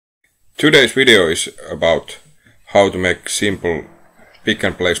Today's video is about how to make simple pick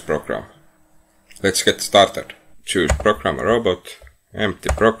and place program. Let's get started. Choose program a robot, empty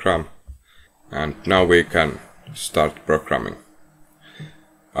program, and now we can start programming.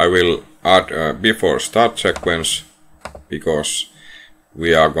 I will add a before start sequence because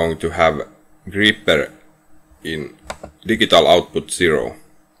we are going to have gripper in digital output 0.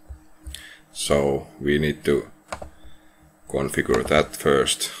 So we need to configure that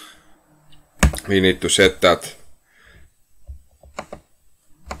first. We need to set that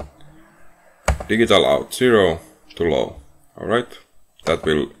digital out 0 to low. Alright, that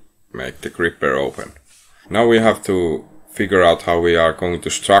will make the gripper open. Now we have to figure out how we are going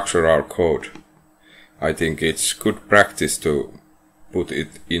to structure our code. I think it's good practice to put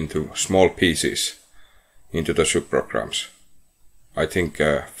it into small pieces into the subprograms. I think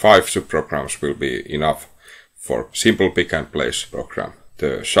 5 subprograms will be enough for simple pick and place program.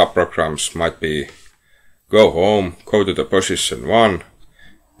 The subprograms might be go home, go to the position 1,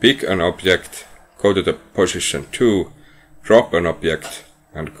 pick an object, go to the position 2, drop an object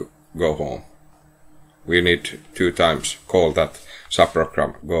and go home. We need 2 times call that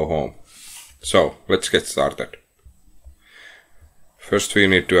subprogram go home. So let's get started. First we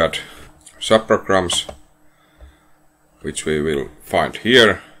need to add subprograms, which we will find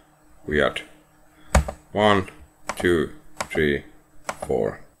here. We add 1, 2, 3,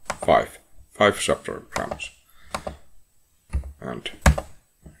 4, 5 subprograms. And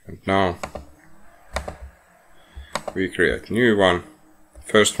now we create new one.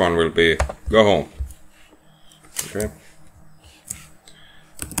 First one will be go home. Okay.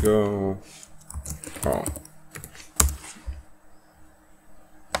 Go home.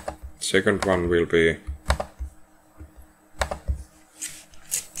 Second one will be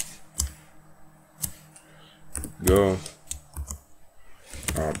go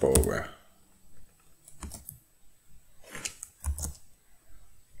MoveL.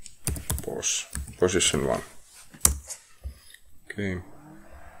 Position 1. Okay.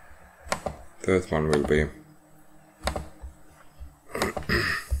 Third one will be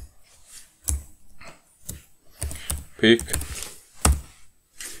pick.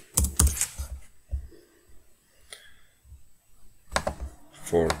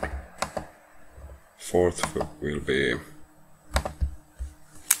 Fourth will be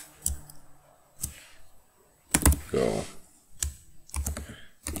go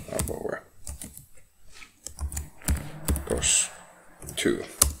MoveL. Pos 2.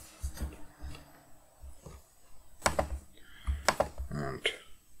 And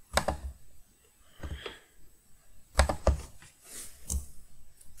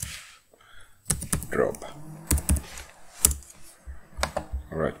drop.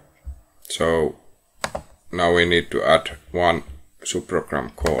 Alright, so now we need to add one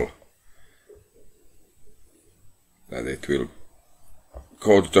subprogram call that it will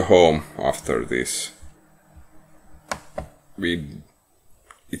go to the home after this.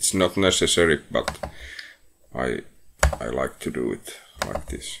 It's not necessary, but I like to do it like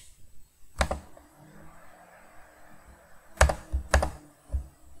this.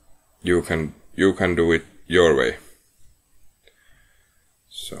 You can do it your way.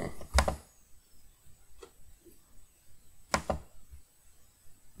 So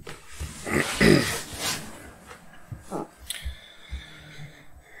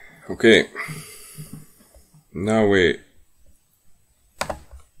okay, now we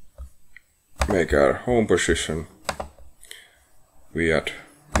make our home position. We add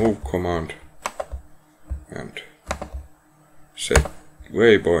move command and set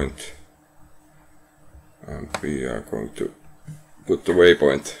waypoint, and we are going to put the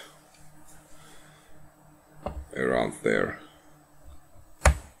waypoint around there.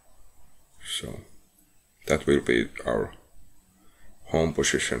 So that will be our home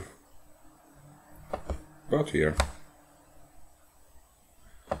position. About here.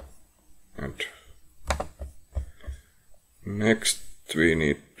 And next we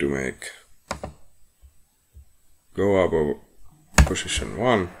need to make go above position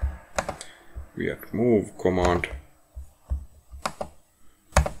 1. We add move command.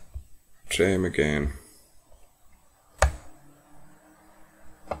 Same again.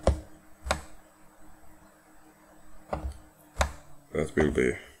 That will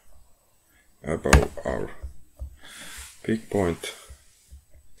be above our pick point.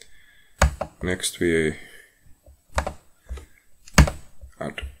 Next we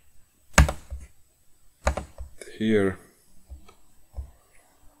add here,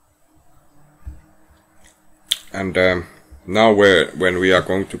 and now when we are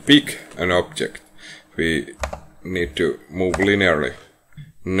going to pick an object, we need to move linearly.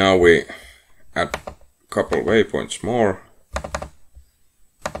 Now we add a couple waypoints more.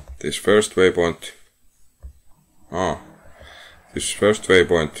 This first waypoint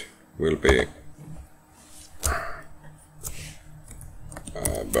will be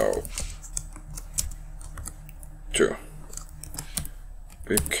about 2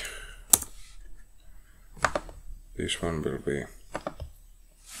 big. This one will be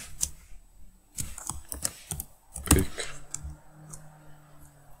big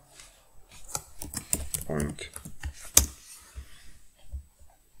point,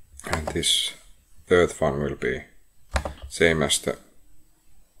 and this third one will be same as the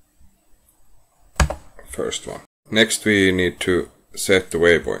first one. Next we need to set the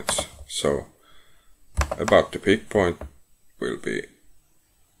waypoints. So about the big point will be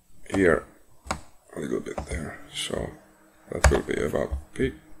here, a little bit there, so that will be about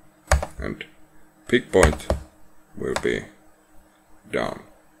big, and big point will be down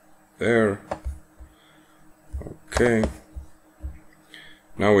there. Okay,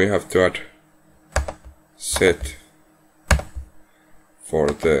 now we have to add set for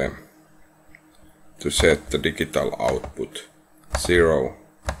to set the digital output 0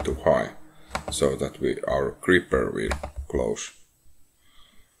 to high, so that our gripper will close.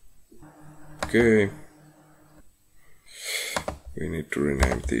 Okay, we need to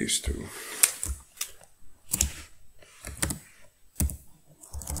rename these two.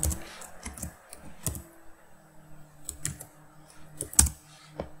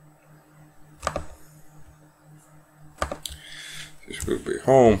 This will be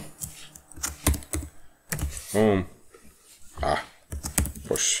home,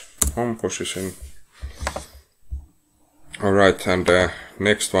 home position. Alright, and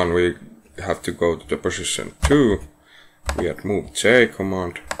next one we have to go to the position 2. We add MoveJ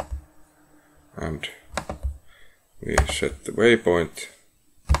command, and we set the waypoint,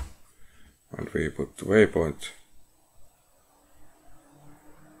 and we put the waypoint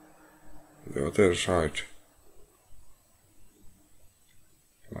on the other side,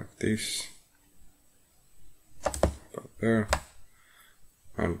 like this, about there,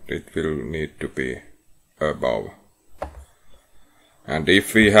 and it will need to be above. And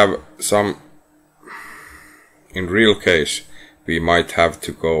if we have some, in real case, we might have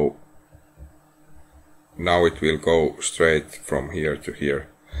to go, now it will go straight from here to here,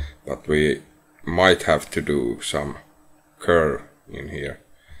 but we might have to do some curve in here.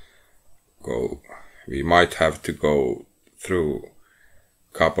 We might have to go through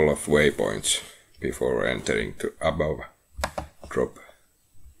a couple of waypoints before entering to above drop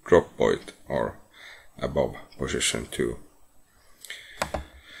point or above position 2.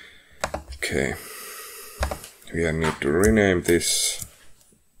 Okay, we need to rename this.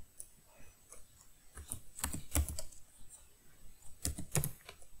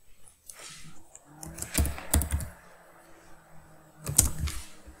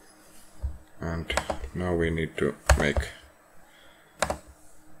 And now we need to make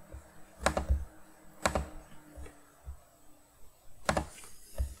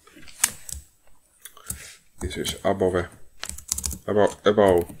this is about to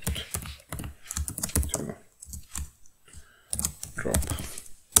drop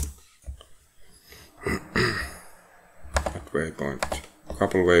at waypoint,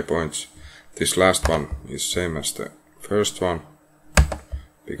 couple waypoints. This last one is same as the first one,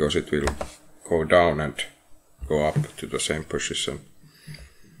 because it will go down and go up to the same position.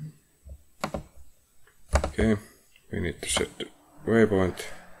 Okay, we need to set the waypoint.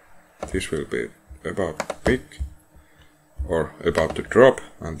 This will be about big or about to drop,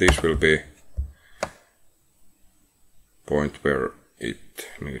 and this will be point where it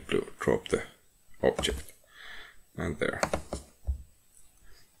needs to drop the object, and there.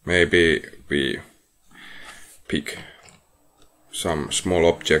 Maybe we pick some small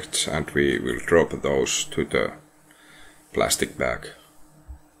objects and we will drop those to the plastic bag.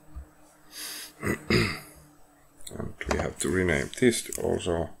 And we have to rename this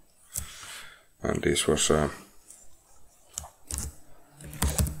also, and this was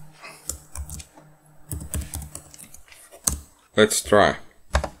let's try.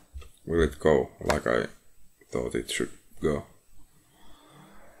 Will it go like I thought it should go?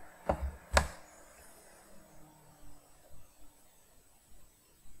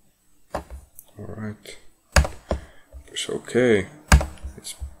 Alright, it's okay.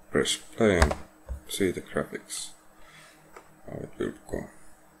 Let's press play and see the graphics, how it will go.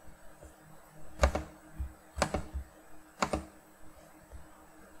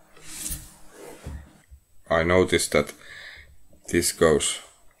 I noticed that this goes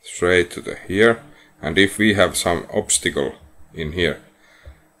straight to the here, and if we have some obstacle in here,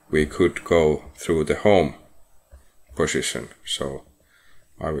 we could go through the home position. So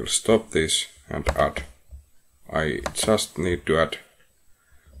I will stop this and add. I just need to add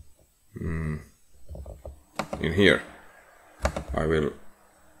in here. I will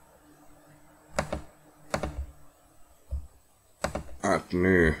add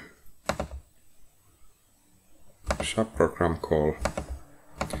new subprogram call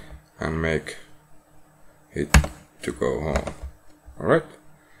and make it to go home. Alright,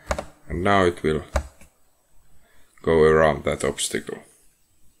 and now it will go around that obstacle.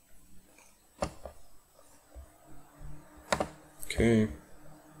 Okay,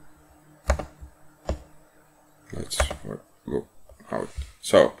 let's look how.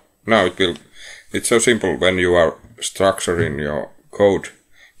 So now it's so simple when you are structuring your code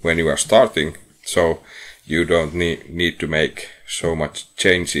when you are starting, so you don't need to make so much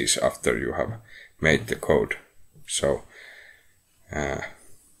changes after you have made the code. So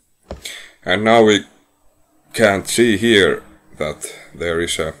and now we can't see here that there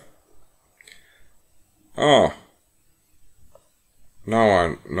is a now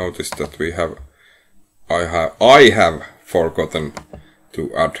I noticed that we have I have forgotten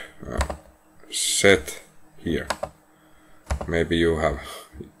to add set here. Maybe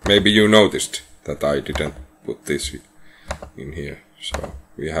you noticed that I didn't put this in here. So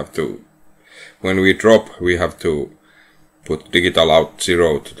we have to, when we drop, we have to put digital out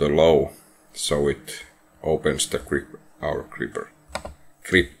 0 to the low, so it opens the our creeper.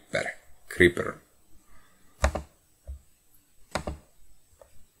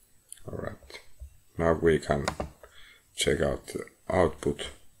 Alright, now we can check out the output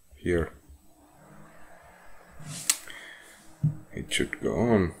here. It should go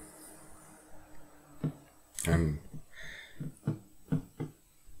on, and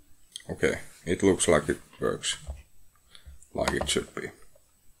okay, it looks like it works like it should be.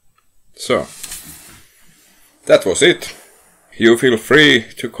 So that was it. You feel free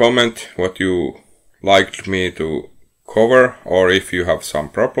to comment what you liked me to cover, or if you have some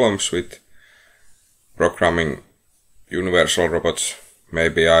problems with programming Universal Robots,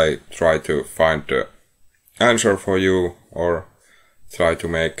 maybe I try to find the answer for you, or try to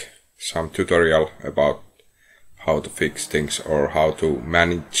make some tutorial about how to fix things or how to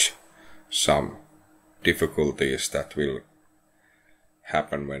manage some difficulties that will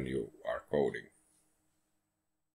happen when you are coding.